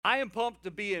I am pumped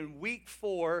to be in week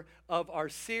 4 of our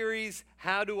series,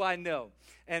 How Do I Know?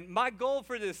 And my goal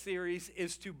for this series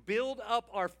is to build up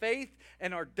our faith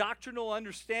and our doctrinal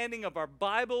understanding of our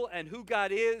Bible and who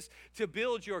God is, to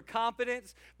build your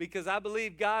confidence, because I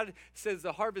believe God says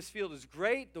the harvest field is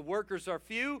great, the workers are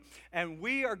few, and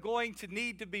we are going to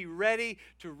need to be ready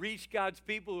to reach God's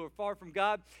people who are far from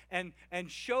God and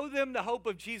show them the hope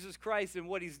of Jesus Christ and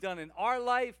what He's done in our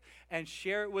life and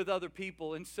share it with other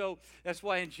people. And so that's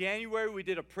why in January we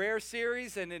did a prayer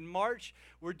series, and in March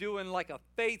we're doing like a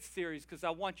faith series, because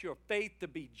I want your faith to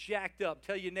be jacked up.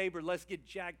 Tell your neighbor, let's get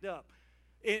jacked up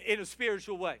in a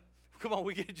spiritual way. Come on,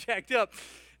 we get jacked up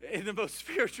in the most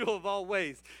spiritual of all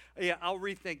ways. Yeah, I'll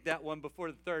rethink that one before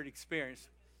the third experience.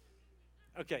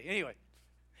 Okay, anyway.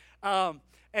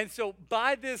 And so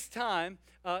by this time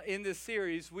in this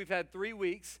series, we've had 3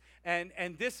 weeks,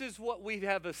 and this is what we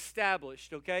have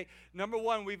established, okay? Number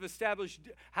one, we've established,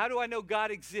 how do I know God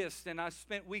exists? And I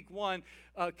spent week 1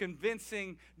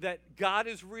 convincing that God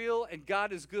is real and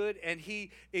God is good and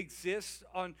He exists.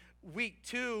 On week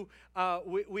 2,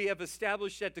 we have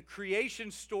established that the creation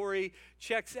story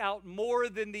checks out more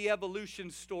than the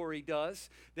evolution story does,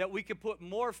 that we can put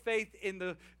more faith in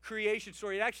the creation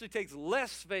story. It actually takes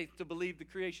less faith to believe the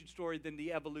creation story than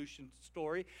the evolution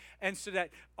story. And so that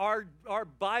our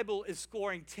Bible is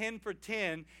scoring 10 for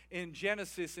 10 in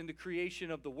Genesis in the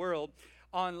creation of the world.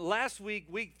 On last week,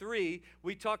 week 3,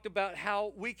 we talked about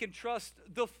how we can trust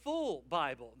the full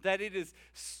Bible, that it is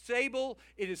stable,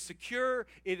 it is secure,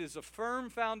 it is a firm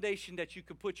foundation that you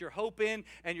can put your hope in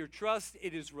and your trust.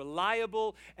 It is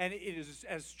reliable, and it is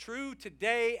as true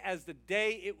today as the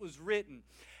day it was written.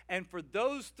 And for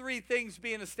those 3 things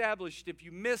being established, if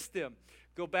you missed them,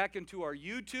 go back into our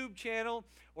YouTube channel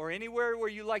or anywhere where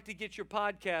you like to get your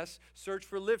podcasts, search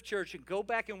for Lift Church and go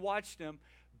back and watch them.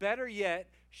 Better yet,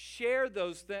 share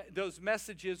those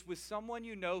messages with someone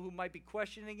you know who might be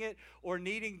questioning it or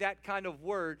needing that kind of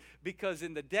word, because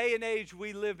in the day and age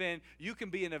we live in, you can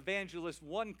be an evangelist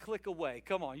one click away.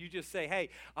 Come on, you just say, hey,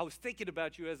 I was thinking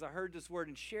about you as I heard this word,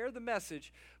 and share the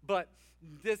message. But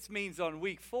this means on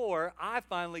week 4, I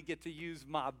finally get to use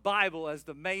my Bible as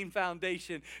the main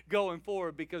foundation going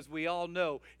forward, because we all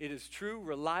know it is true,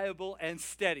 reliable, and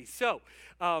steady. So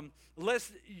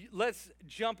let's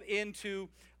jump into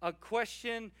a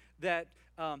question that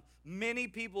many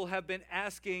people have been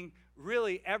asking,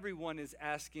 really everyone is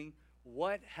asking: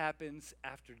 what happens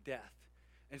after death?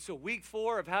 And so week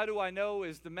 4 of How Do I Know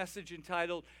is the message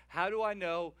entitled, How Do I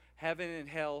Know Heaven and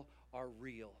Hell Are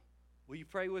Real? Will you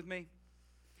pray with me?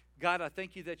 God, I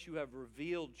thank you that you have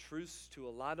revealed truths to a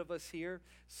lot of us here.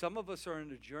 Some of us are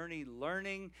on a journey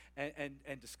learning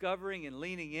and discovering and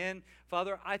leaning in.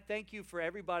 Father, I thank you for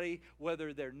everybody,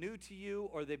 whether they're new to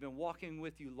you or they've been walking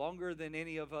with you longer than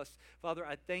any of us. Father,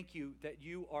 I thank you that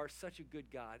you are such a good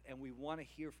God, and we want to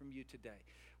hear from you today.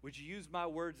 Would you use my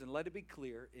words and let it be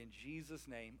clear in Jesus'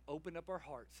 name? Open up our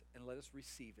hearts and let us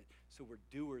receive it, so we're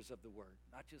doers of the word,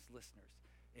 not just listeners,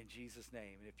 in Jesus'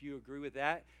 name. And if you agree with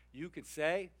that, you can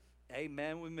say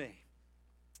amen with me.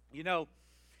 You know,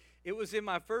 it was in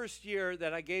my first year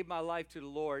that I gave my life to the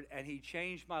Lord, and He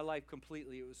changed my life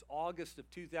completely. It was August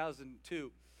of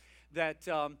 2002 that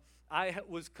I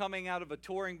was coming out of a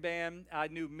touring band. I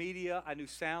knew media, I knew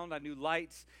sound, I knew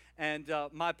lights, and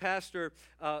my pastor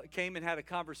came and had a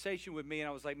conversation with me, and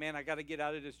I was like, man, I got to get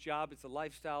out of this job. It's a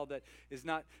lifestyle that is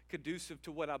not conducive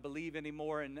to what I believe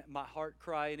anymore and my heart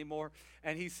cry anymore.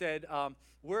 And he said,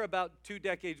 we're about 2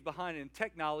 decades behind in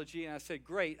technology. And I said,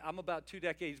 great, I'm about 2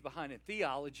 decades behind in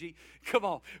theology. Come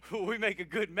on, we make a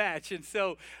good match. And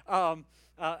so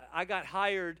I got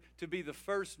hired to be the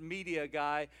first media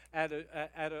guy at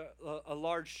a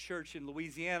large church in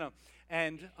Louisiana.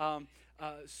 And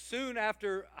soon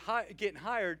after getting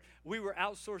hired, we were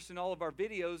outsourcing all of our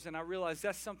videos, and I realized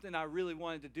that's something I really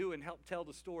wanted to do and help tell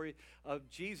the story of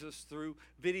Jesus through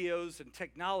videos and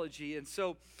technology. And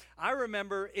so I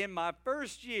remember in my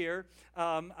first year,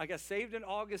 I got saved in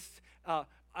August.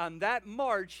 On that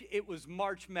March, it was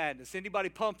March Madness. Anybody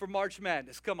pumped for March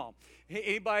Madness? Come on.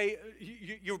 Anybody,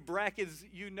 your brackets,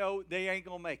 you know they ain't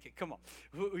going to make it. Come on.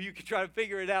 You can try to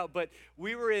figure it out. But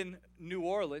we were in New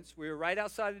Orleans. We were right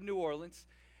outside of New Orleans.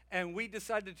 And we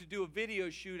decided to do a video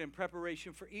shoot in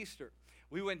preparation for Easter.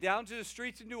 We went down to the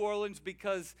streets of New Orleans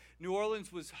because New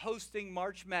Orleans was hosting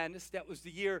March Madness. That was the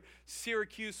year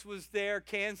Syracuse was there,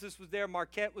 Kansas was there,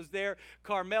 Marquette was there.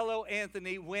 Carmelo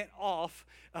Anthony went off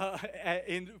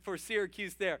for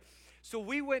Syracuse there. So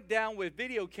we went down with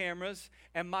video cameras,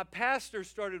 and my pastor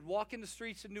started walking the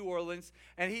streets of New Orleans,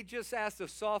 and he just asked a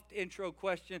soft intro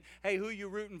question. Hey, who you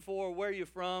rooting for? Where are you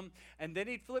from? And then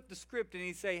he'd flip the script, and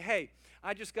he'd say, hey,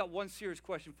 I just got one serious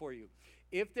question for you.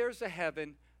 If there's a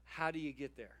heaven, how do you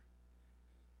get there?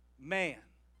 Man,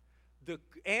 the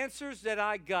answers that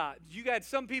I got, you got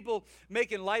some people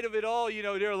making light of it all. You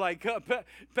know, they're like,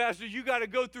 Pastor, you got to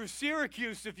go through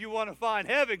Syracuse if you want to find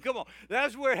heaven. Come on,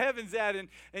 that's where heaven's at. And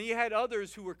you had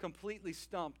others who were completely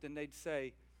stumped, and they'd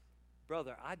say,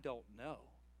 brother, I don't know.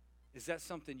 Is that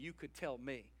something you could tell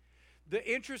me? The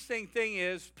interesting thing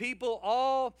is,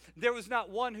 there was not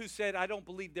one who said, I don't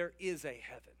believe there is a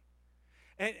heaven.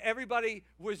 And everybody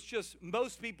was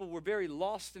most people were very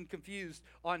lost and confused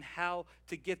on how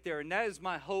to get there. And that is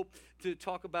my hope to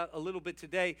talk about a little bit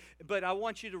today. But I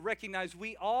want you to recognize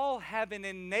we all have an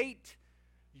innate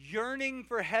yearning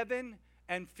for heaven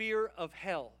and fear of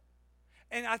hell.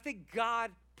 And I think God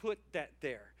put that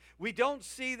there. We don't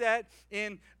see that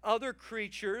in other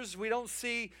creatures. We don't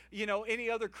see, any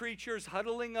other creatures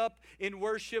huddling up in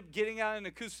worship, getting out an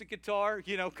acoustic guitar,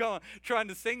 trying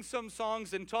to sing some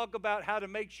songs and talk about how to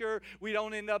make sure we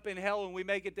don't end up in hell and we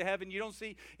make it to heaven. You don't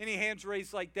see any hands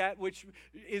raised like that, which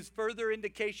is further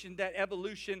indication that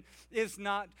evolution is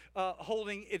not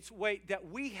holding its weight, that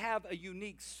we have a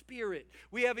unique spirit.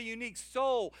 We have a unique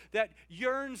soul that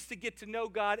yearns to get to know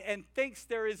God and thinks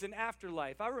there is an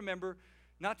afterlife. I remember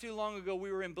not too long ago,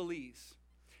 we were in Belize.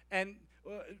 And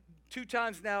 2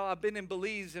 times now I've been in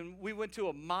Belize, and we went to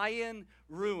a Mayan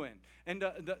ruin. And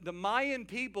the Mayan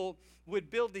people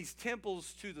would build these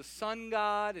temples to the sun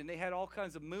god, and they had all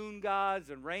kinds of moon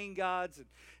gods and rain gods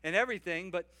and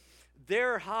everything. But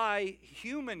their high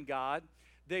human god,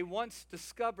 they once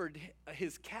discovered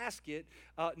his casket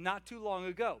not too long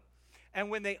ago.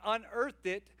 And when they unearthed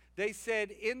it, they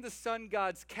said in the sun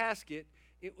god's casket,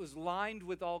 it was lined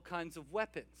with all kinds of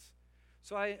weapons.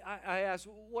 So I asked,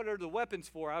 what are the weapons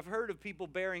for? I've heard of people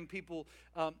burying people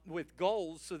with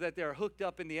goals so that they're hooked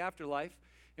up in the afterlife.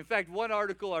 In fact, one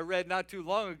article I read not too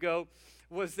long ago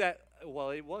was that,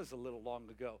 well, it was a little long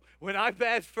ago. When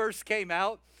iPads first came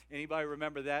out, anybody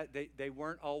remember that? They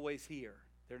weren't always here.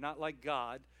 They're not like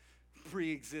God,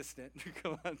 pre-existent.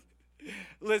 Come on.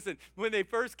 Listen, when they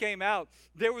first came out,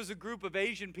 there was a group of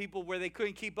Asian people where they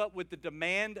couldn't keep up with the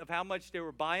demand of how much they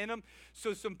were buying them.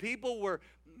 So some people were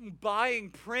buying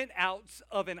printouts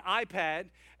of an iPad,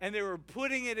 and they were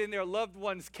putting it in their loved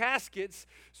one's caskets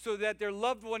so that their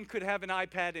loved one could have an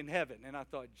iPad in heaven. And I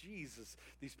thought, Jesus,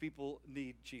 these people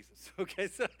need Jesus. Okay,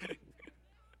 so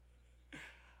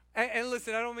and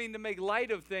listen, I don't mean to make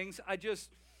light of things.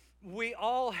 We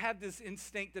all have this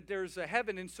instinct that there's a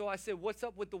heaven. And so I said, what's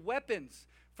up with the weapons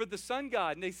for the sun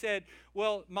god? And they said,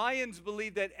 well, Mayans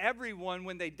believe that everyone,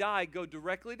 when they die, go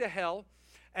directly to hell,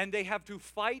 and they have to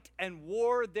fight and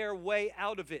war their way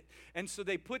out of it. And so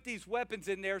they put these weapons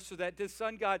in there so that this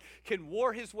sun god can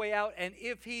war his way out. And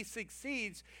if he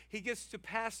succeeds, he gets to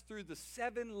pass through the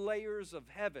 7 layers of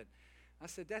heaven. I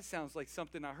said, that sounds like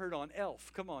something I heard on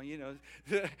Elf. Come on,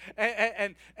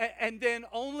 and then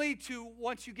only to,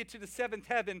 once you get to the 7th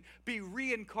heaven, be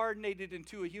reincarnated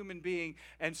into a human being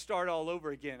and start all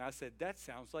over again. I said, that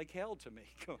sounds like hell to me.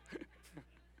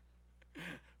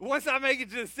 Once I make it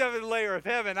to the 7th layer of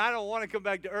heaven, I don't want to come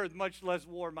back to earth, much less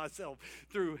war myself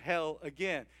through hell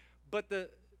again. But the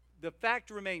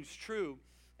fact remains true.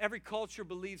 Every culture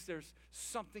believes there's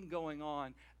something going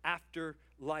on after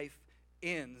life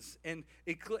ends. And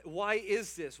why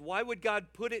is this? Why would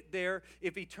God put it there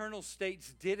if eternal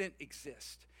states didn't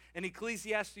exist? And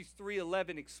Ecclesiastes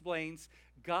 3:11 explains,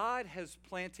 God has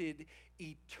planted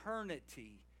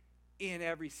eternity in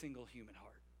every single human heart.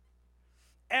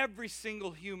 Every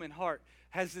single human heart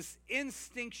has this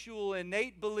instinctual,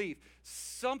 innate belief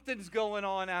something's going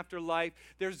on after life.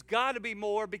 There's got to be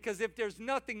more, because if there's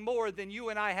nothing more, then you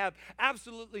and I have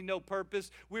absolutely no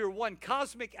purpose. We are one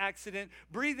cosmic accident,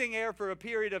 breathing air for a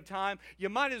period of time. You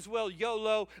might as well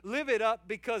YOLO, live it up,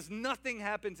 because nothing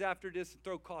happens after this.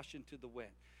 Throw caution to the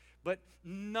wind. But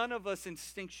none of us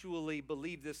instinctually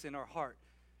believe this in our heart.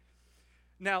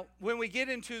 Now, when we get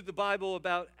into the Bible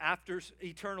about after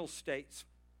eternal states,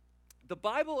 the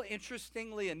Bible,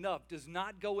 interestingly enough, does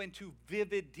not go into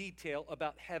vivid detail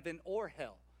about heaven or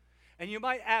hell. And you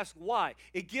might ask why.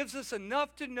 It gives us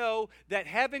enough to know that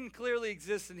heaven clearly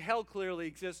exists and hell clearly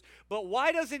exists, but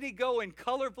why doesn't he go in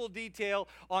colorful detail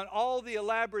on all the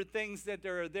elaborate things that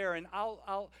are there? And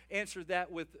I'll answer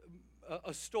that with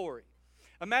a story.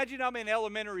 Imagine I'm in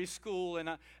elementary school and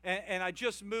I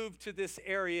just moved to this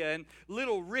area, and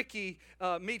little Ricky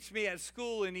meets me at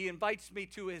school and he invites me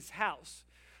to his house.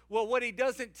 Well, what he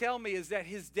doesn't tell me is that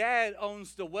his dad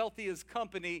owns the wealthiest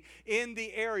company in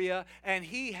the area, and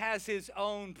he has his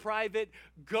own private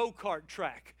go-kart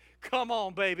track. Come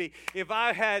on, baby. If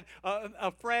I had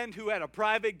a friend who had a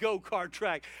private go-kart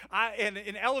track,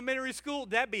 in elementary school,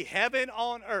 that'd be heaven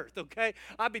on earth, okay?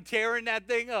 I'd be tearing that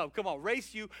thing up. Come on,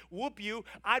 race you, whoop you.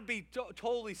 I'd be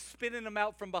totally spinning them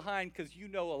out from behind, because you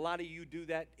know a lot of you do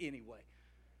that anyway.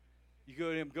 You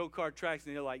go to them go-kart tracks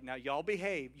and they're like, now y'all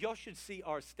behave. Y'all should see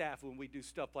our staff when we do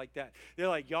stuff like that. They're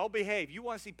like, y'all behave. You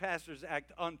want to see pastors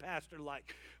act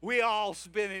unpastor-like. We all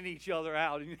spinning each other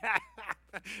out.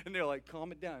 And they're like,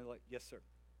 calm it down. They're like, yes, sir.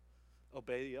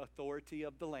 Obey the authority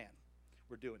of the land.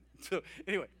 We're doing it. So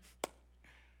anyway,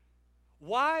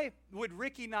 why would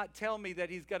Ricky not tell me that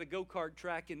he's got a go-kart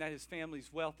track and that his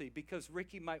family's wealthy? Because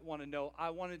Ricky might want to know. I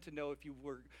wanted to know if you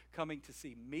were coming to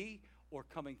see me or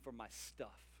coming for my stuff.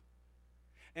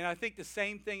 And I think the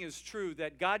same thing is true,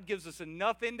 that God gives us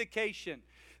enough indication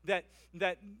that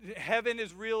heaven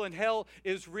is real and hell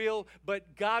is real,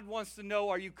 but God wants to know,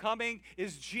 are you coming?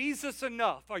 Is Jesus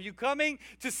enough? Are you coming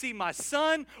to see my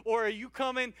son, or are you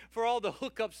coming for all the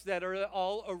hookups that are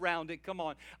all around it? Come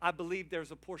on. I believe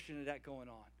there's a portion of that going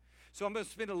on. So I'm going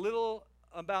to spend a little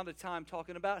amount of time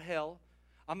talking about hell.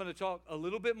 I'm going to talk a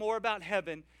little bit more about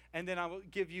heaven, and then I will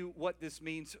give you what this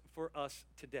means for us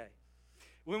today.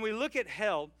 When we look at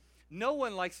hell, no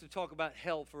one likes to talk about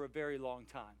hell for a very long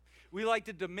time. We like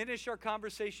to diminish our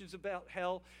conversations about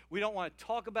hell. We don't want to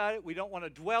talk about it. We don't want to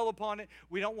dwell upon it.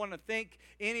 We don't want to think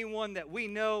anyone that we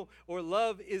know or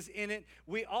love is in it.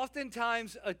 We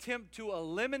oftentimes attempt to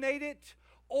eliminate it,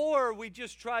 or we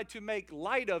just try to make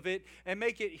light of it and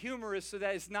make it humorous so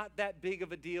that it's not that big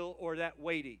of a deal or that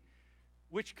weighty,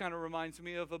 which kind of reminds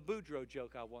me of a Boudreaux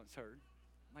joke I once heard.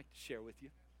 I'd like to share with you.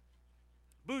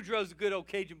 Boudreaux's a good old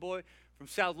Cajun boy from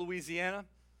South Louisiana,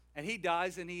 and he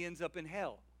dies and he ends up in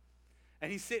hell.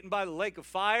 And he's sitting by the lake of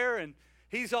fire, and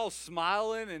he's all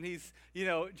smiling, and he's,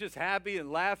 just happy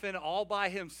and laughing all by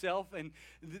himself. And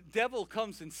the devil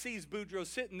comes and sees Boudreaux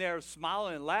sitting there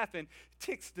smiling and laughing,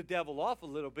 ticks the devil off a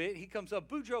little bit. He comes up,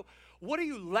 Boudreaux, what are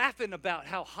you laughing about,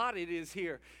 how hot it is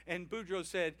here? And Boudreaux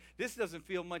said, this doesn't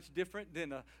feel much different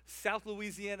than a South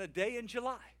Louisiana day in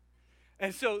July.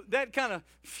 And so that kind of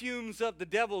fumes up the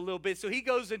devil a little bit. So he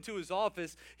goes into his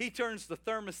office. He turns the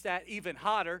thermostat even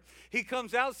hotter. He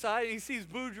comes outside and he sees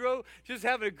Boudreaux just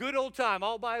having a good old time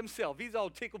all by himself. He's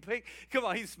all tickled pink. Come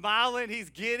on, he's smiling.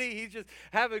 He's giddy. He's just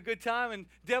having a good time. And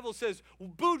devil says,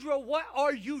 Boudreaux, what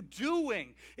are you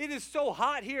doing? It is so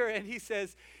hot here. And he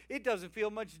says, it doesn't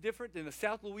feel much different than a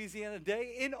South Louisiana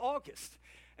day in August.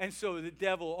 And so the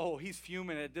devil, he's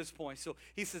fuming at this point. So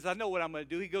he says, I know what I'm going to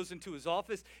do. He goes into his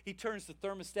office. He turns the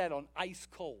thermostat on ice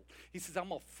cold. He says, I'm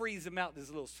going to freeze him out, this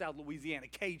little South Louisiana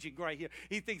Cajun right here.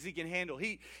 He thinks he can handle.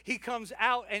 He comes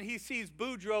out and he sees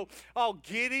Boudreaux all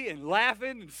giddy and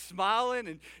laughing and smiling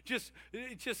and just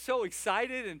so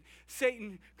excited. And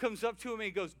Satan comes up to him and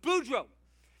he goes, Boudreaux,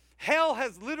 hell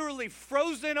has literally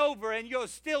frozen over and you're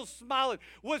still smiling.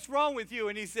 What's wrong with you?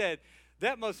 And he said,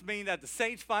 that must mean that the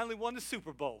Saints finally won the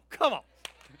Super Bowl. Come on.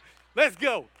 Let's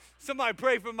go. Somebody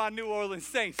pray for my New Orleans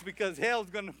Saints, because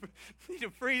hell's going to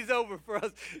freeze over for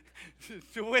us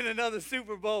to win another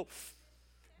Super Bowl.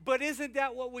 But isn't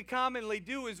that what we commonly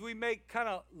do, is we make kind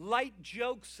of light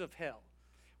jokes of hell.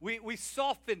 We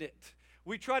soften it.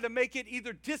 We try to make it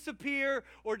either disappear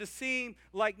or to seem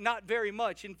like not very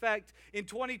much. In fact, in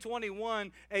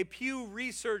 2021, a Pew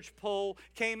Research poll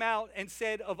came out and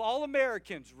said of all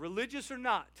Americans, religious or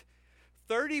not,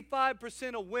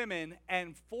 35% of women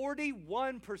and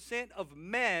 41% of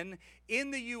men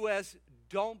in the U.S.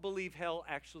 don't believe hell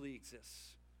actually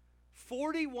exists.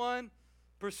 41%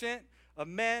 of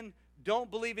men don't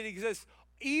believe it exists,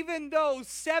 even though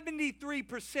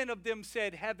 73% of them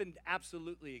said heaven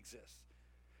absolutely exists.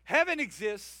 Heaven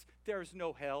exists. There's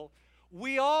no hell.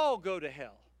 We all go to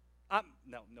hell.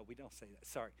 No, we don't say that.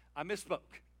 Sorry, I misspoke.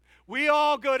 We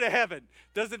all go to heaven.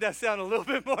 Doesn't that sound a little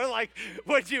bit more like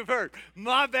what you've heard?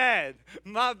 My bad.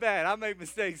 I make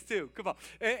mistakes too. Come on.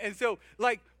 And so,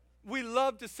 we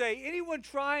love to say, anyone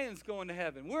trying is going to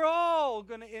heaven. We're all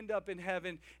going to end up in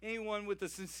heaven. Anyone with a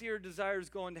sincere desire is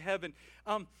going to heaven.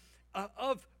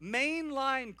 Of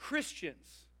mainline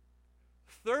Christians,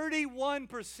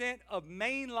 31% of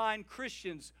mainline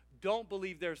Christians don't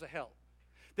believe there's a hell.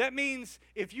 That means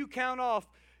if you count off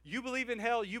You believe in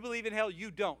hell, you believe in hell, you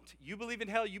don't. You believe in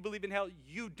hell, you believe in hell,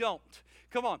 you don't.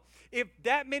 Come on. If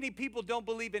that many people don't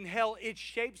believe in hell, it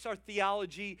shapes our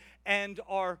theology and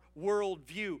our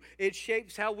worldview. It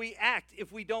shapes how we act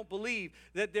if we don't believe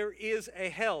that there is a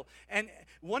hell. And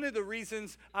one of the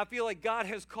reasons I feel like God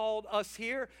has called us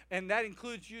here, and that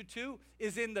includes you too,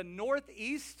 is in the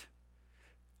Northeast,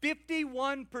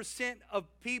 51% of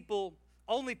people,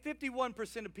 only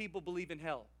 51% of people believe in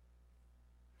hell.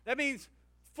 That means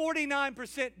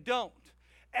 49% don't.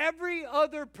 Every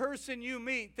other person you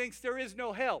meet thinks there is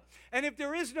no hell. And if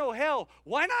there is no hell,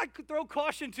 why not throw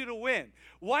caution to the wind?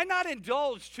 Why not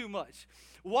indulge too much?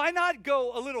 Why not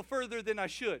go a little further than I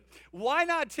should? Why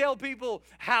not tell people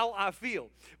how I feel?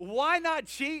 Why not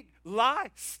cheat, lie,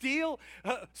 steal,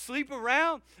 sleep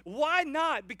around? Why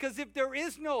not? Because if there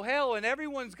is no hell and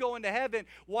everyone's going to heaven,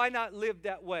 why not live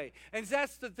that way? And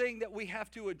that's the thing that we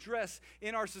have to address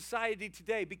in our society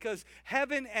today, because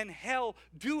heaven and hell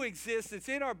do exist. It's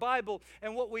in our Bible,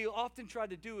 and what we often try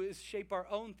to do is shape our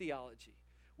own theology.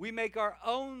 We make our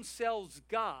own selves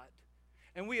God.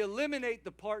 And we eliminate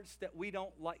the parts that we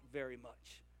don't like very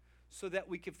much so that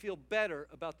we can feel better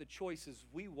about the choices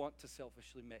we want to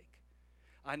selfishly make.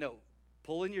 I know,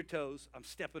 pulling your toes. I'm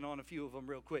stepping on a few of them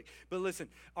real quick. But listen,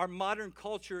 our modern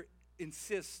culture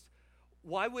insists,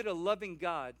 why would a loving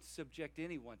God subject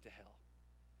anyone to hell?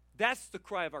 That's the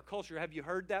cry of our culture. Have you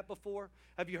heard that before?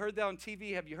 Have you heard that on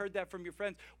TV? Have you heard that from your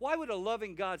friends? Why would a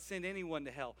loving God send anyone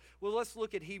to hell? Well, let's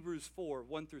look at Hebrews 4,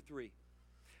 1 through 3.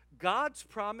 God's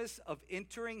promise of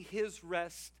entering his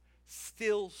rest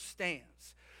still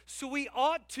stands. So we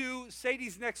ought to say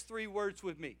these next three words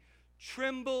with me.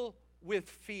 Tremble with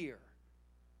fear.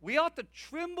 We ought to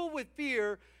tremble with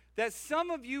fear that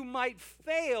some of you might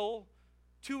fail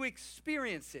to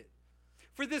experience it.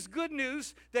 For this good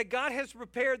news that God has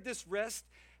prepared this rest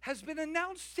has been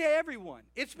announced to everyone.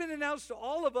 It's been announced to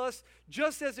all of us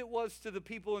just as it was to the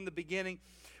people in the beginning.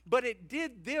 But it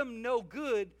did them no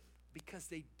good because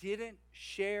they didn't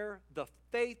share the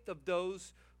faith of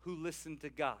those who listened to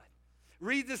God.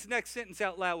 Read this next sentence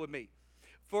out loud with me.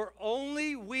 For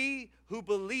only we who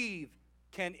believe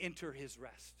can enter his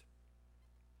rest.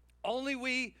 Only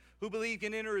we who believe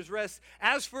can enter his rest.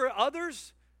 As for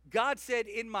others, God said,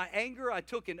 in my anger I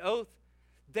took an oath.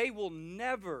 They will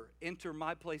never enter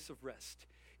my place of rest,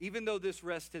 even though this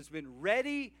rest has been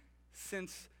ready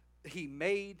since he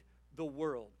made the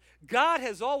world. God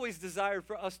has always desired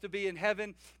for us to be in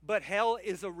heaven, but hell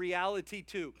is a reality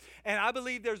too. And I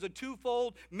believe there's a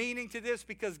twofold meaning to this,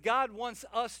 because God wants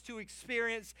us to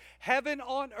experience heaven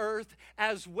on earth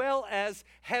as well as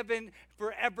heaven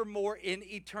forevermore in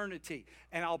eternity.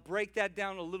 And I'll break that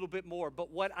down a little bit more.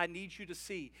 But what I need you to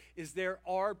see is there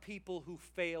are people who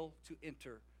fail to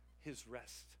enter his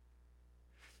rest.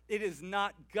 It is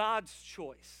not God's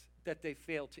choice that they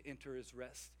fail to enter his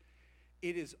rest.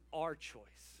 It is our choice.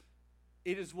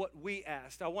 It is what we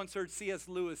asked. I once heard C.S.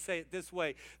 Lewis say it this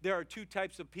way. There are two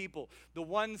types of people. The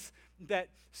ones that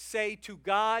say to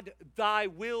God, thy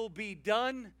will be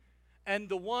done, and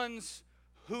the ones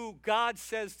who God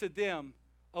says to them,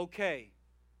 okay,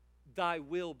 thy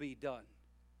will be done.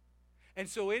 And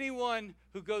so anyone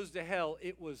who goes to hell,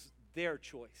 it was their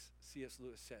choice, C.S.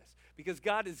 Lewis says, because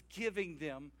God is giving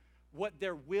them what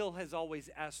their will has always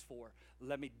asked for.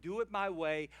 Let me do it my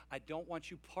way. I don't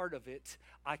want you part of it.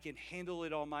 I can handle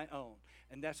it on my own.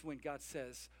 And that's when God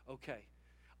says, okay,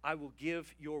 I will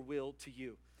give your will to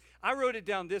you. I wrote it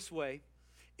down this way.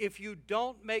 If you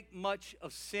don't make much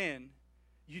of sin,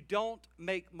 you don't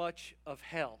make much of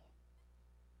hell.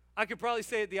 I could probably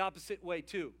say it the opposite way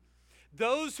too.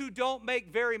 Those who don't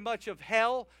make very much of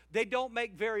hell, they don't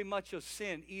make very much of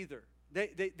sin either. They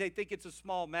think it's a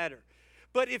small matter.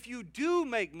 But if you do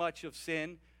make much of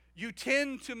sin, you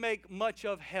tend to make much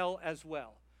of hell as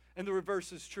well. And the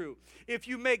reverse is true. If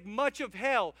you make much of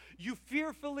hell, you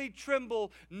fearfully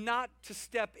tremble not to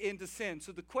step into sin.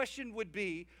 So the question would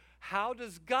be, how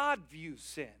does God view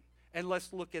sin? And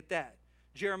let's look at that.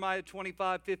 Jeremiah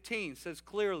 25:15 says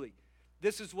clearly,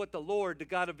 this is what the Lord, the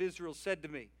God of Israel, said to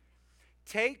me.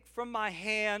 Take from my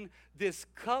hand this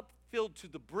cup filled to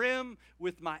the brim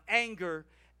with my anger,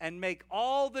 and make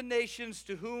all the nations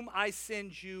to whom I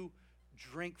send you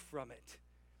drink from it.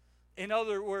 In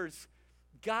other words,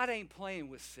 God ain't playing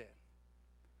with sin.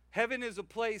 Heaven is a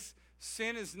place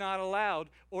sin is not allowed,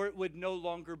 or it would no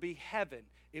longer be heaven.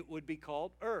 It would be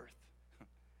called earth.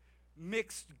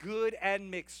 Mixed good and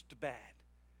mixed bad.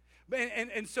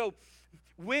 And so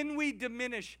when we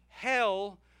diminish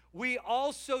hell, we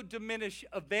also diminish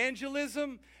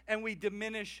evangelism, and we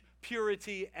diminish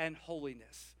purity and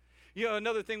holiness. You know,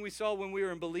 another thing we saw when we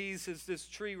were in Belize is this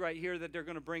tree right here that they're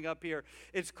going to bring up here.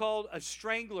 It's called a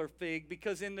strangler fig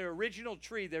because in the original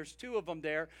tree, there's two of them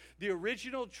there. The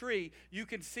original tree, you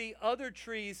can see other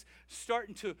trees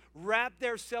starting to wrap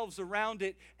themselves around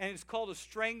it, and it's called a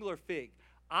strangler fig.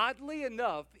 Oddly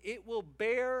enough, it will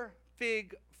bear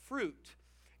fig fruit,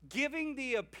 giving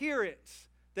the appearance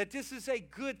that this is a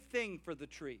good thing for the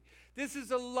tree. This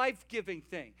is a life-giving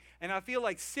thing. And I feel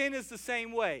like sin is the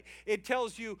same way. It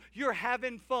tells you you're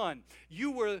having fun.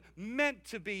 You were meant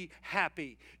to be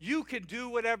happy. You can do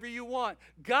whatever you want.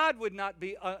 God would not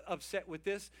be upset with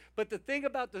this. But the thing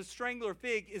about the strangler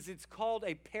fig is it's called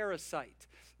a parasite.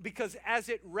 Because as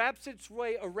it wraps its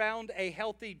way around a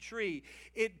healthy tree,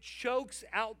 it chokes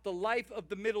out the life of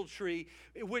the middle tree,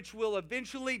 which will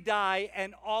eventually die,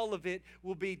 and all of it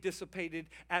will be dissipated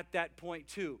at that point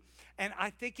too. And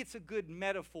I think it's a good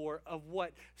metaphor of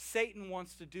what Satan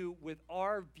wants to do with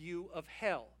our view of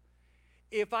hell.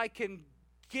 If I can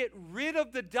get rid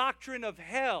of the doctrine of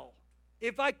hell,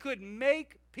 if I could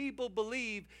make people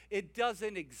believe it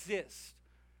doesn't exist,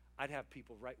 I'd have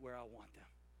people right where I want them.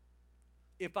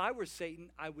 If I were Satan,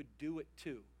 I would do it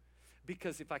too.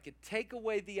 Because if I could take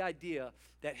away the idea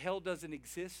that hell doesn't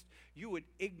exist, you would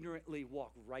ignorantly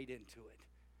walk right into it.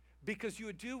 Because you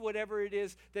would do whatever it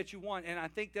is that you want. And I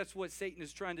think that's what Satan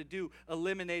is trying to do,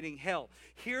 eliminating hell.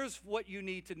 Here's what you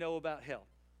need to know about hell.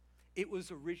 It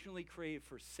was originally created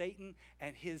for Satan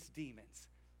and his demons,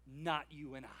 not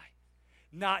you and I,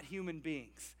 not human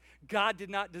beings. God did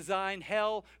not design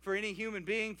hell for any human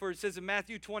being, for it says in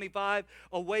Matthew 25,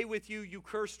 away with you, you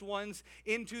cursed ones,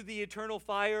 into the eternal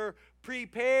fire,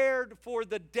 prepared for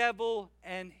the devil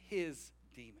and his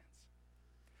demons.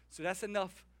 So that's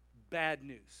enough bad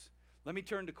news. Let me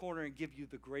turn the corner and give you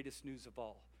the greatest news of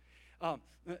all.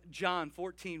 John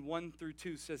 14, 1 through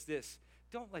 2 says this,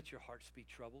 don't let your hearts be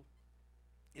troubled.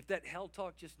 If that hell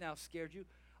talk just now scared you,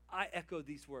 I echo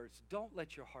these words. Don't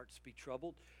let your hearts be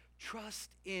troubled. Trust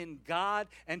in God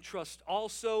and trust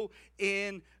also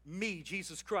in me,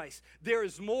 Jesus Christ. There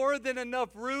is more than enough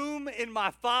room in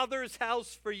my Father's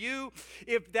house for you.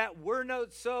 If that were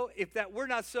not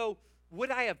so,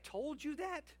 would I have told you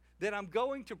that I'm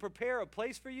going to prepare a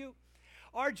place for you?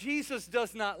 Our Jesus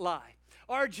does not lie.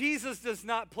 Our Jesus does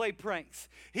not play pranks.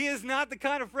 He is not the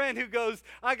kind of friend who goes,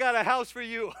 I got a house for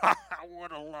you.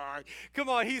 What a lie. Come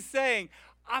on, he's saying,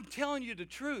 I'm telling you the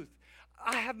truth.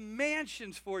 I have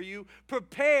mansions for you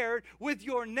prepared with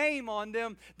your name on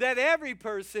them, that every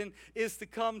person is to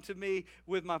come to me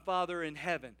with my Father in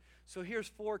heaven. So here's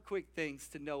 4 quick things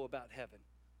to know about heaven.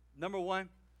 Number 1,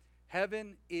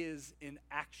 heaven is an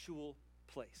actual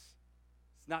place.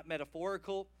 It's not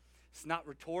metaphorical. It's not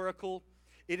rhetorical.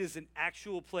 It is an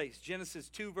actual place. Genesis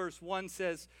 2 verse 1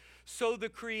 says, so the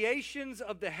creations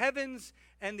of the heavens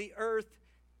and the earth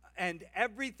and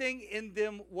everything in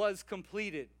them was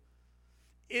completed.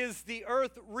 Is the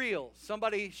earth real?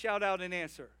 Somebody shout out an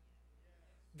answer.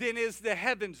 Then is the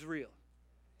heavens real?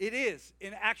 It is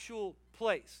an actual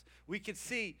place. We can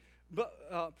see the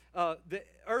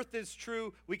earth is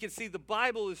true. We can see the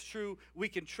Bible is true. We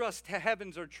can trust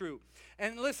heavens are true.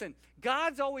 And listen,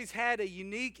 God's always had a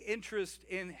unique interest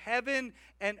in heaven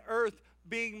and earth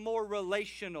being more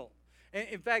relational. And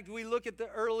in fact, we look at the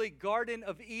early Garden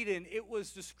of Eden, it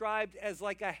was described as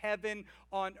like a heaven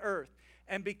on earth.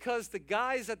 And because the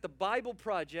guys at the Bible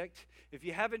Project, if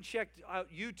you haven't checked out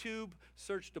YouTube,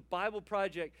 search the Bible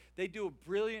Project, they do a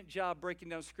brilliant job breaking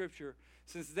down Scripture.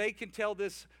 Since they can tell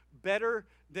this better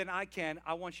than I can,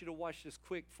 I want you to watch this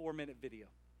quick 4-minute video.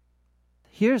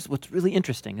 Here's what's really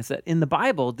interesting is that in the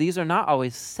Bible, these are not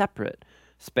always separate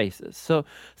spaces. So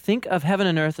think of heaven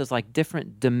and earth as like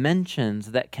different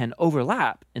dimensions that can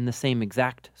overlap in the same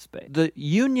exact space. The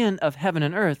union of heaven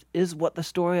and earth is what the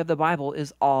story of the Bible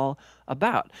is all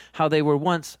about. How they were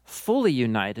once fully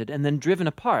united and then driven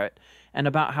apart, and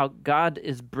about how God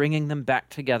is bringing them back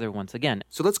together once again.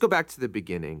 So let's go back to the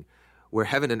beginning, where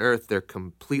heaven and earth, they're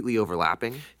completely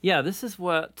overlapping. Yeah, this is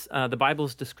what the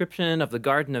Bible's description of the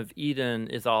Garden of Eden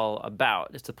is all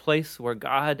about. It's a place where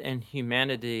God and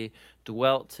humanity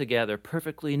dwelt together,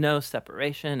 perfectly no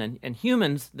separation, and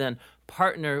humans then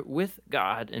partner with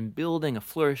God in building a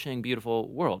flourishing, beautiful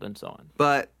world and so on.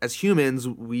 But as humans,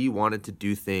 we wanted to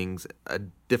do things a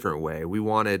different way. We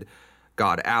wanted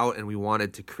God out, and we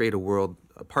wanted to create a world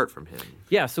apart from him.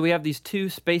 Yeah, so we have these 2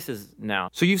 spaces now.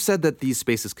 So you've said that these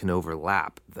spaces can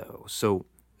overlap, though. So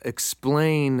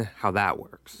explain how that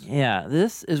works. Yeah,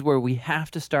 this is where we have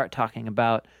to start talking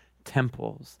about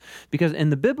temples. Because in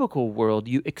the biblical world,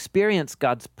 you experience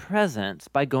God's presence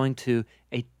by going to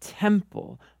a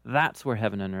temple. That's where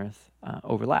heaven and earth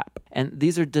overlap. And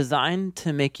these are designed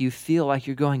to make you feel like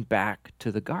you're going back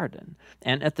to the garden.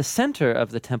 And at the center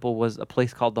of the temple was a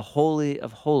place called the Holy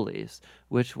of Holies,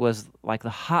 which was like the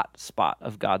hot spot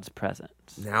of God's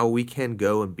presence. Now we can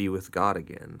go and be with God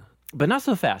again. But not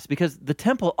so fast, because the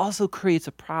temple also creates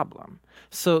a problem.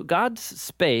 So God's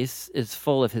space is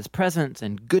full of his presence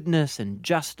and goodness and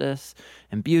justice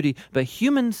and beauty, but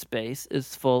human space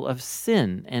is full of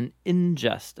sin and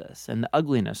injustice and the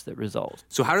ugliness that results.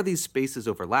 So how do these spaces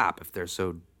overlap if they're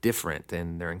so different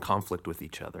and they're in conflict with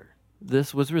each other?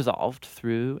 This was resolved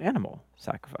through animal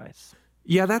sacrifice.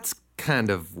 Yeah, that's kind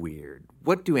of weird.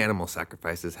 What do animal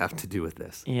sacrifices have to do with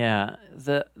this? Yeah,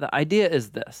 the idea is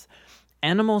this.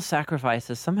 Animal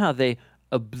sacrifices, somehow they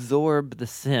absorb the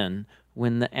sin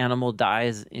when the animal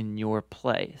dies in your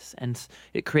place. And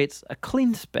it creates a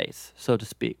clean space, so to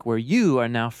speak, where you are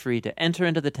now free to enter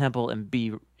into the temple and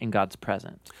be in God's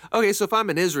presence. Okay, so if I'm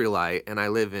an Israelite and I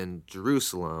live in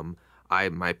Jerusalem, I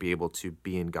might be able to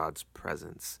be in God's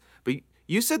presence. But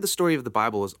you said the story of the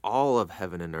Bible is all of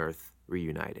heaven and earth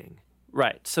reuniting.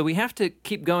 Right. So we have to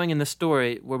keep going in the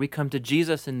story where we come to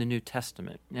Jesus in the New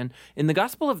Testament. And in the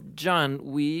Gospel of John,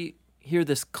 we hear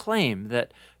this claim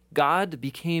that God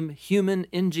became human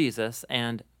in Jesus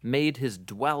and made his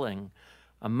dwelling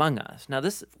among us. Now,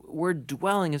 this word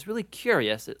dwelling is really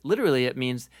curious. It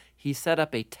means he set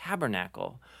up a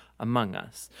tabernacle among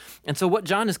us. And so what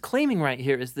John is claiming right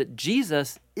here is that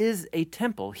Jesus is a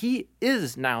temple. He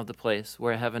is now the place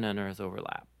where heaven and earth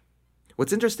overlap.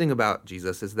 What's interesting about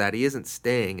Jesus is that he isn't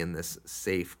staying in this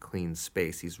safe, clean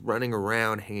space. He's running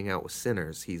around hanging out with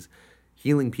sinners. He's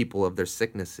healing people of their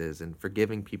sicknesses and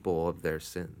forgiving people of their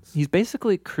sins. He's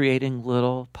basically creating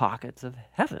little pockets of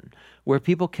heaven where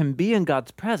people can be in God's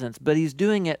presence, but he's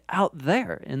doing it out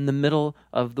there in the middle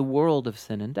of the world of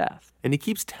sin and death. And he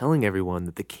keeps telling everyone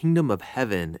that the kingdom of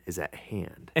heaven is at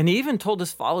hand. And he even told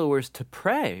his followers to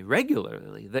pray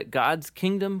regularly that God's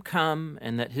kingdom come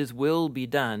and that his will be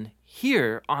done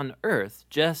here on earth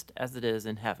just as it is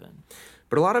in heaven.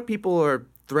 But a lot of people are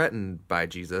threatened by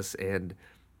Jesus and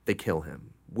they kill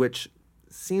him, which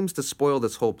seems to spoil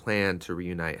this whole plan to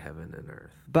reunite heaven and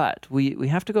earth. But we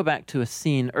have to go back to a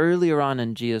scene earlier on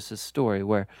in Jesus' story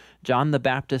where John the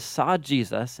Baptist saw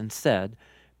Jesus and said,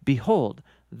 "Behold,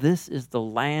 this is the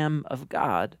Lamb of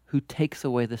God who takes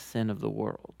away the sin of the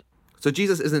world." So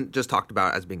Jesus isn't just talked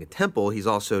about as being a temple, he's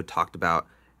also talked about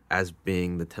as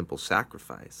being the temple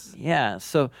sacrifice. Yeah,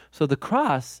 so the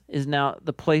cross is now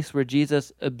the place where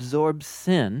Jesus absorbs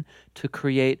sin to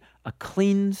create a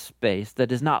clean space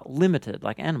that is not limited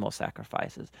like animal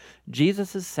sacrifices.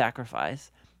 Jesus'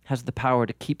 sacrifice has the power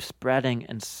to keep spreading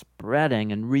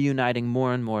and reuniting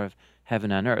more and more of heaven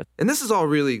and earth. And this is all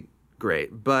really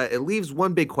great, but it leaves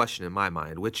one big question in my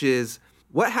mind, which is,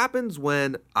 what happens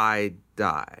when I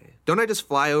die? Don't I just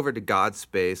fly over to God's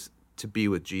space to be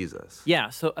with Jesus? Yeah,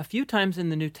 so a few times in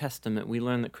the New Testament, we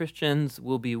learn that Christians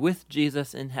will be with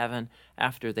Jesus in heaven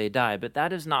after they die, but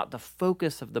that is not the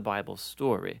focus of the Bible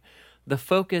story. The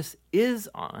focus is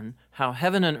on how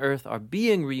heaven and earth are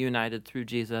being reunited through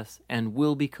Jesus and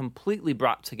will be completely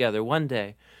brought together one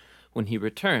day when he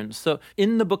returns. So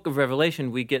in the book of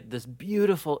Revelation, we get this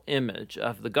beautiful image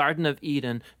of the Garden of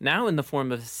Eden, now in the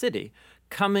form of a city,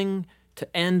 coming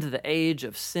to end the age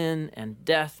of sin and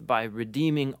death by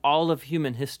redeeming all of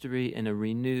human history in a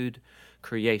renewed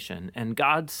creation. And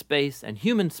God's space and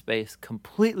human space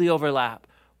completely overlap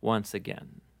once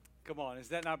again. Come on, is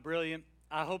that not brilliant?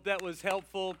 I hope that was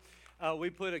helpful. We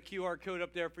put a QR code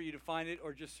up there for you to find it,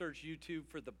 or just search YouTube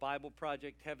for the Bible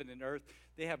Project, Heaven and Earth.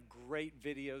 They have great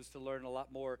videos to learn a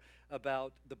lot more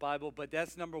about the Bible. But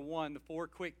that's number one. The 4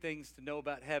 quick things to know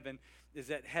about heaven is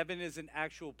that heaven is an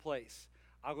actual place.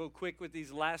 I'll go quick with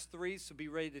these last 3, so be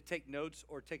ready to take notes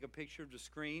or take a picture of the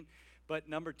screen. But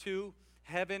number 2,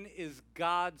 heaven is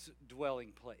God's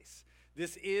dwelling place.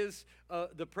 This is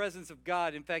the presence of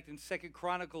God. In fact, in 2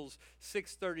 Chronicles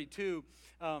 6:32,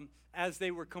 as they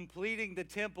were completing the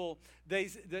temple, the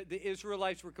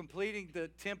Israelites were completing the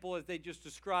temple as they just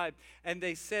described, and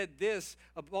they said this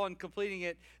upon completing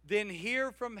it, "Then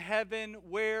hear from heaven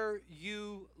where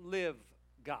you live,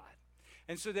 God."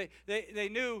 And so they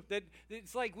knew that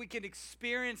it's like we can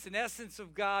experience an essence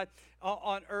of God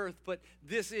on earth, but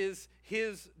this is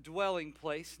his dwelling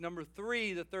place. Number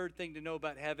 3, the third thing to know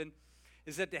about heaven,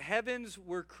 is that the heavens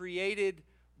were created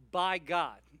by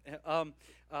God.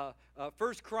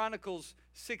 1 Chronicles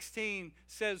 16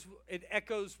 says, it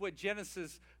echoes what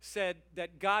Genesis said,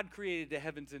 that God created the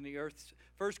heavens and the earth.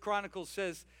 1 Chronicles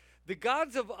says, "The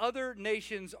gods of other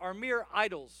nations are mere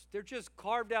idols. They're just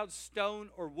carved out stone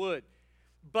or wood.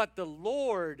 But the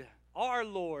Lord, our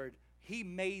Lord, he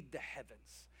made the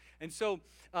heavens." And so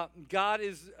God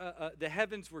is, the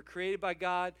heavens were created by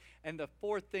God. And the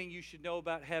fourth thing you should know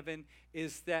about heaven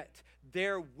is that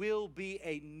there will be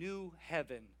a new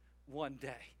heaven one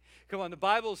day. Come on, the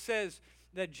Bible says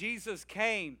that Jesus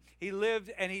came, he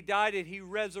lived and he died and he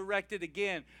resurrected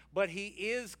again. But he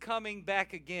is coming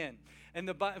back again. And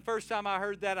the first time I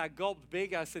heard that, I gulped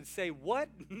big. I said, say what?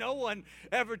 No one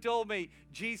ever told me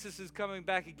Jesus is coming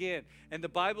back again. And the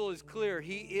Bible is clear.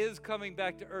 He is coming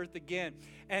back to earth again.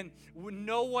 And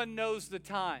no one knows the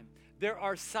time. There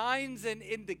are signs and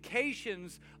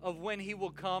indications of when he will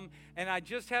come. And I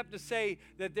just have to say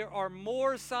that there are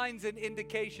more signs and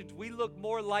indications. We look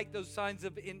more like those signs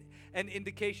and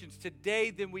indications today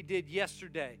than we did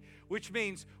yesterday, which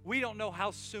means we don't know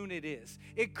how soon it is.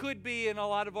 It could be in a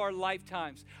lot of our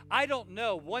lifetimes. I don't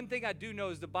know. One thing I do know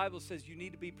is the Bible says you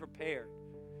need to be prepared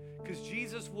because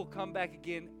Jesus will come back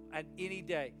again at any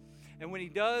day. And when he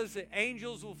does, the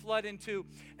angels will flood into,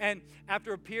 and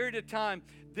after a period of time,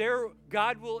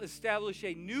 God will establish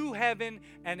a new heaven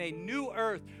and a new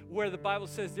earth where the Bible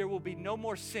says there will be no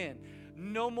more sin,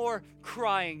 no more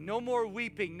crying, no more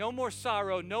weeping, no more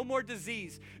sorrow, no more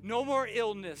disease, no more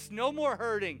illness, no more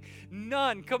hurting,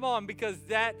 none. Come on, because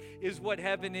that is what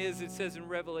heaven is. It says in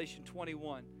Revelation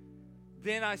 21,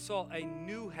 then I saw a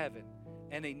new heaven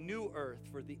and a new earth,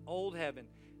 for the old heaven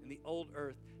and the old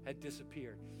earth had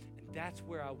disappeared. That's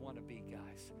where I want to be,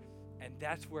 guys. And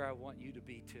that's where I want you to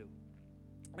be too.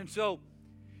 And so,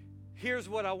 here's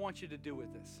what I want you to do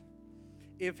with this.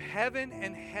 If heaven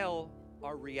and hell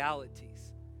are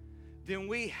realities, then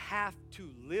we have to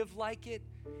live like it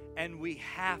and we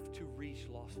have to reach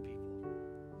lost people.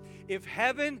 If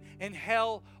heaven and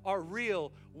hell are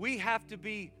real, we have to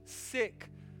be sick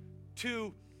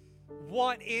to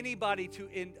want anybody to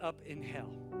end up in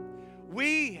hell.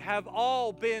 We have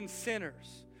all been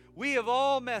sinners. We have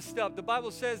all messed up. The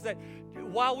Bible says that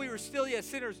while we were still yet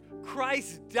sinners,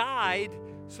 Christ died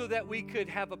so that we could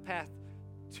have a path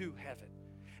to heaven.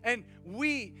 And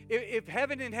if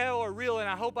heaven and hell are real, and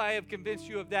I hope I have convinced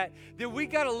you of that, then we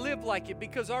got to live like it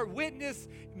because our witness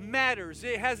matters.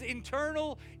 It has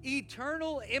eternal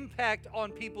impact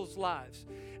on people's lives.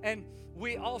 And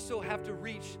we also have to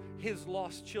reach his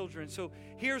lost children. So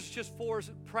here's just 4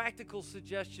 practical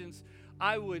suggestions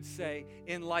I would say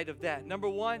in light of that. Number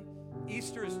 1,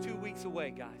 Easter is 2 weeks away,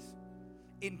 guys.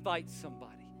 Invite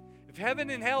somebody. If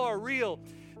heaven and hell are real,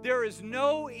 there is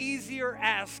no easier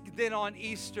ask than on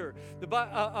Easter.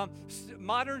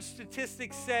 Modern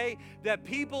statistics say that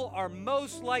people are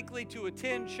most likely to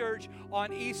attend church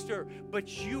on Easter,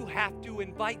 but you have to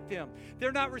invite them.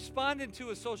 They're not responding to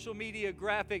a social media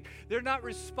graphic. They're not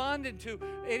responding to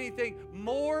anything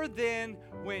more than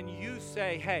when you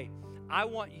say, hey, I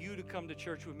want you to come to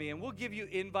church with me. And we'll give you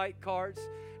invite cards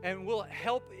and we'll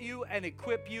help you and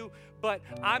equip you. But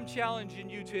I'm challenging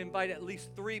you to invite at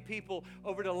least 3 people.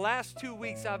 Over the last 2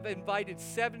 weeks, I've invited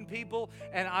 7 people,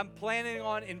 and I'm planning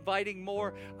on inviting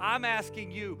more. I'm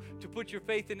asking you to put your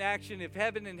faith in action. If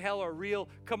heaven and hell are real,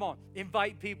 come on,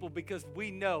 invite people because we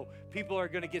know people are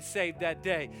going to get saved that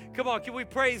day. Come on, can we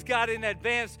praise God in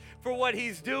advance for what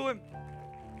he's doing?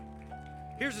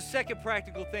 Here's the second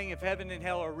practical thing if heaven and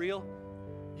hell are real.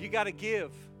 You got to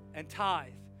give and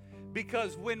tithe.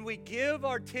 Because when we give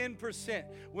our 10%,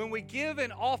 when we give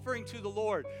an offering to the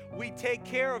Lord, we take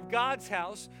care of God's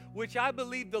house, which I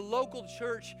believe the local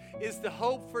church is the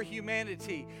hope for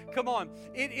humanity. Come on,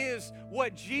 it is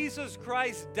what Jesus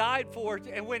Christ died for.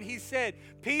 And when he said,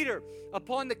 Peter,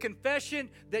 upon the confession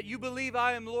that you believe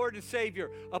I am Lord and Savior,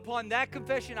 upon that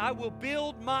confession I will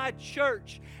build my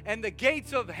church, and the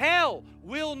gates of hell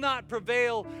will not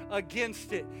prevail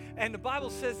against it. And the Bible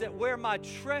says that where my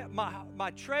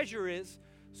treasure is,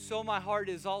 so my heart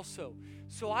is also.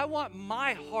 So I want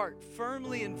my heart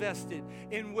firmly invested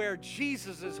in where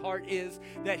Jesus' heart is,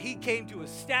 that he came to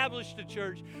establish the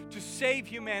church, to save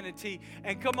humanity.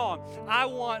 And come on, I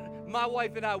want my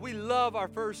wife and I, we love our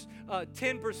first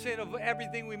 10% of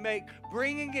everything we make,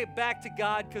 bringing it back to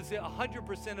God because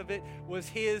 100% of it was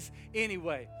his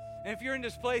anyway. And if you're in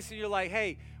this place and you're like,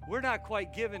 hey, we're not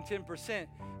quite giving 10%,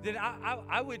 then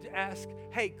I would ask,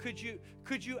 hey, could you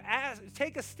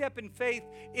take a step in faith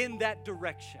in that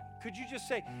direction? Could you just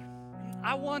say,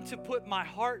 I want to put my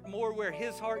heart more where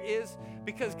his heart is?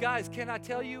 Because guys, can I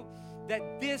tell you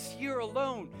that this year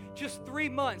alone, just 3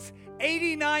 months,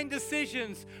 89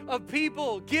 decisions of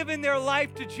people giving their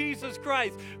life to Jesus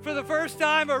Christ for the first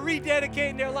time or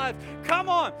rededicating their lives. Come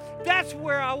on, that's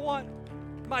where I want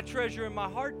my treasure in my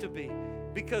heart to be.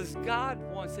 Because God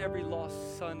wants every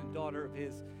lost son and daughter of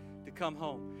his to come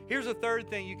home. Here's a third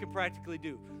thing you can practically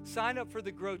do. Sign up for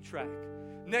the Growth Track.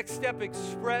 Next Step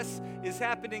Express is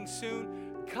happening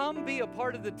soon. come be a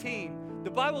part of the team. The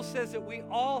Bible says that we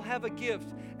all have a gift,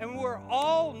 and we're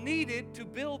all needed to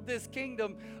build this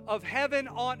kingdom of heaven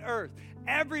on earth.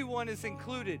 Everyone is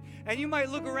included. And you might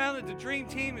look around at the dream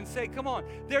team and say, come on,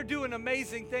 they're doing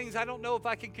amazing things. I don't know if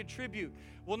I can contribute.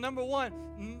 Well, number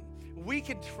one, we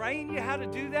can train you how to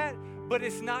do that, but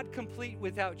it's not complete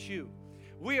without you.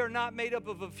 We are not made up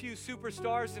of a few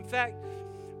superstars. In fact,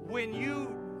 when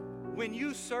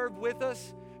you serve with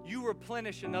us, you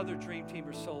replenish another dream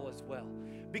teamer's soul as well.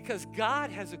 Because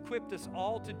God has equipped us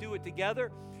all to do it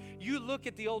together. You look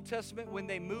at the Old Testament, when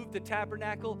they moved the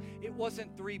tabernacle, it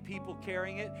wasn't 3 people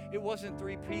carrying it. It wasn't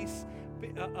 3 priests.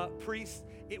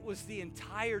 It was the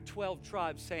entire 12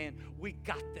 tribes saying, we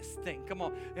got this thing. Come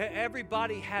on.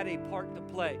 Everybody had a part to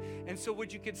play. And so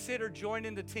would you consider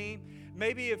joining the team?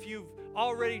 Maybe if you've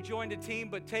already joined a team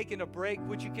but taken a break,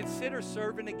 would you consider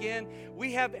serving again?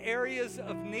 We have areas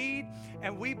of need,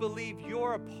 and we believe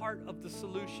you're a part of the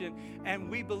solution, and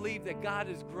we believe that God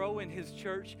is growing His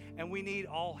church, and we need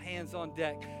all hands on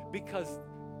deck because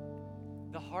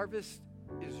the harvest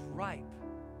is ripe.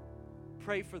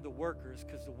 Pray for the workers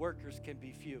because the workers can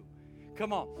be few.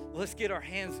 Come on, let's get our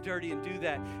hands dirty and do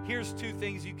that. Here's 2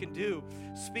 things you can do.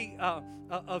 Speak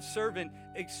of serving.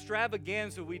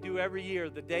 Extravaganza we do every year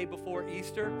the day before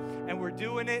Easter, and we're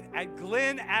doing it at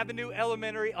Glen Avenue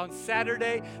Elementary on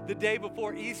Saturday, the day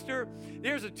before Easter.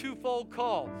 There's a 2-fold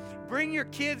call. Bring your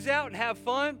kids out and have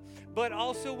fun, but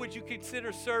also would you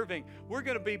consider serving? We're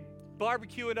going to be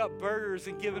barbecuing up burgers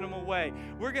and giving them away.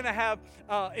 We're going to have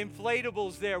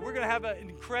inflatables there. We're going to have an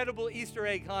incredible Easter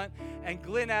egg hunt. And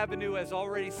Glen Avenue has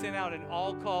already sent out an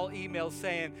all-call email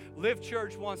saying, Live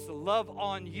Church wants to love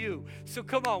on you. So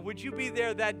come on, would you be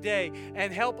there that day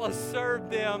and help us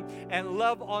serve them and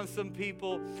love on some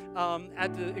people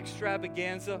at the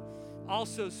extravaganza?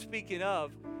 Also, speaking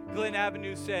of, Glen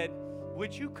Avenue said,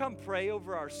 would you come pray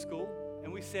over our school?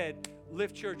 And we said,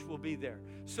 Lift Church will be there.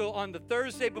 So on the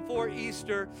Thursday before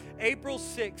Easter, April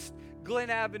 6th, Glen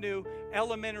Avenue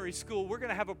Elementary School, we're going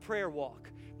to have a prayer walk.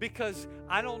 Because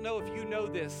I don't know if you know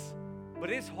this,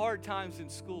 but it's hard times in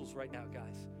schools right now,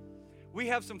 guys. We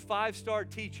have some 5-star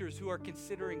teachers who are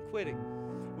considering quitting.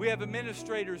 We have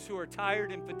administrators who are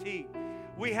tired and fatigued.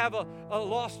 We have a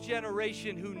lost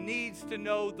generation who needs to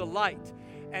know the light.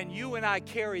 And you and I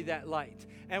carry that light.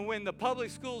 And when the public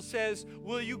school says,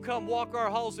 will you come walk our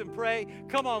halls and pray?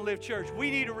 Come on, Lift Church.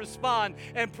 We need to respond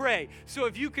and pray. So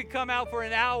if you could come out for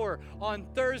an hour on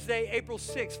Thursday, April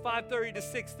 6th, 5:30 to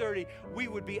 6:30, we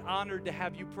would be honored to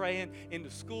have you praying in the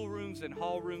schoolrooms and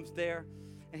hall rooms there.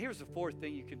 And here's the 4th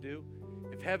thing you can do.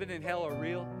 If heaven and hell are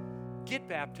real, get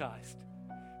baptized.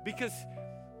 Because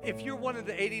if you're one of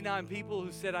the 89 people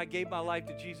who said, I gave my life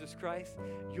to Jesus Christ,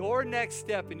 your next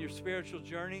step in your spiritual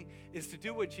journey is to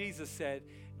do what Jesus said,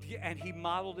 and He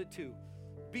modeled it too.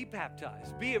 Be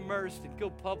baptized, be immersed, and go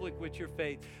public with your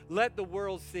faith. Let the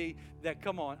world see that,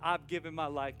 come on, I've given my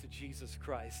life to Jesus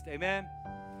Christ. Amen?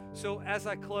 So as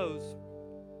I close,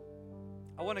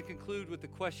 I want to conclude with the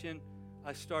question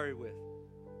I started with.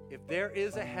 If there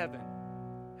is a heaven,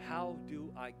 how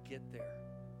do I get there?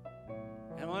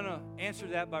 And I want to answer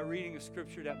that by reading a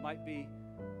scripture that might be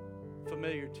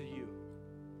familiar to you.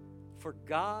 For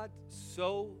God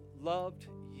so loved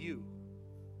you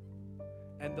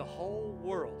and the whole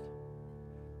world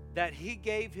that He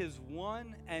gave His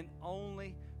one and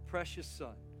only precious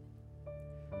Son,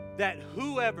 that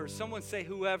whoever, someone say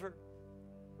whoever,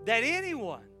 that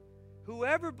anyone,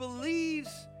 whoever believes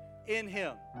in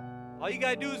Him, all you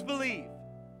got to do is believe,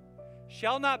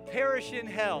 shall not perish in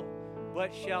hell,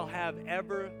 but shall have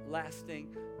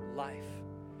everlasting life.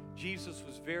 Jesus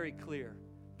was very clear.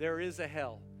 There is a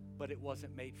hell, but it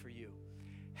wasn't made for you.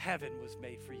 Heaven was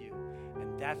made for you,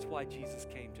 and that's why Jesus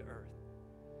came to earth.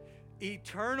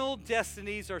 Eternal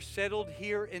destinies are settled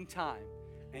here in time,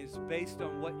 and it's based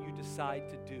on what you decide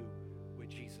to do with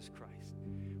Jesus Christ.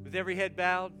 With every head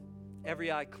bowed,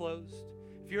 every eye closed,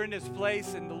 if you're in this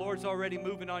place and the Lord's already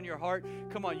moving on your heart,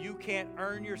 come on, you can't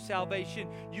earn your salvation.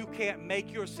 You can't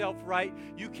make yourself right.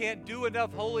 You can't do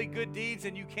enough holy good deeds,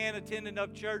 and you can't attend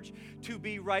enough church to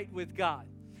be right with God.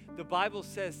 The Bible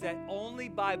says that only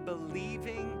by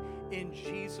believing in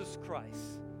Jesus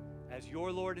Christ as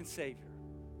your Lord and Savior,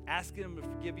 asking Him to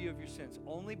forgive you of your sins,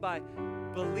 only by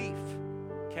belief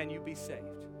can you be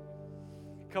saved.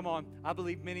 Come on, I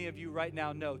believe many of you right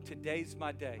now know today's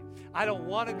my day. I don't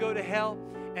want to go to hell,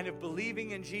 and if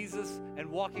believing in Jesus and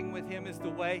walking with him is the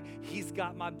way, he's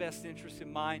got my best interest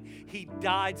in mind. He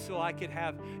died so I could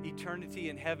have eternity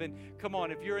in heaven. Come on,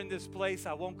 if you're in this place,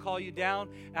 I won't call you down,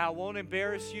 and I won't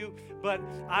embarrass you, but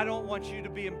I don't want you to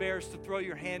be embarrassed to throw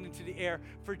your hand into the air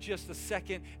for just a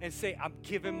second and say, I'm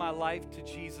giving my life to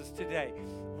Jesus today.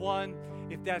 1,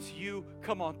 if that's you,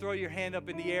 come on, throw your hand up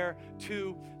in the air.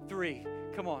 2, 3.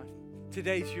 Come on,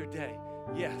 today's your day.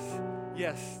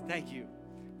 Yes, thank you.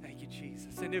 Thank you,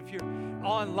 Jesus. And if you're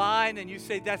online and you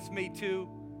say, that's me too,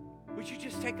 would you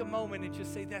just take a moment and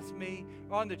just say, that's me?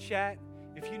 Or on the chat,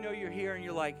 if you know you're here and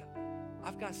you're like,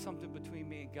 I've got something between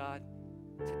me and God,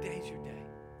 today's your day.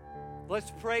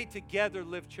 Let's pray together,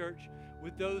 Lift Church,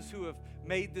 with those who have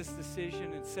made this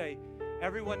decision and say,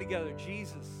 everyone together,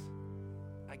 Jesus,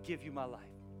 I give you my life.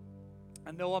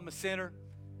 I know I'm a sinner.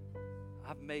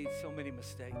 I've made so many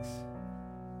mistakes.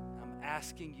 I'm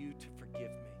asking you to forgive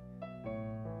me.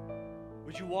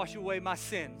 Would you wash away my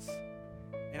sins?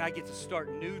 And I get to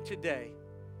start new today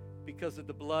because of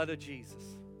the blood of Jesus.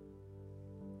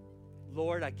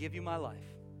 Lord, I give you my life.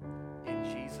 In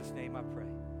Jesus' name I pray.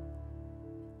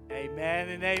 Amen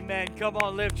and amen. Come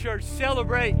on, Lift Church.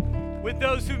 Celebrate with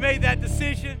those who made that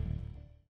decision.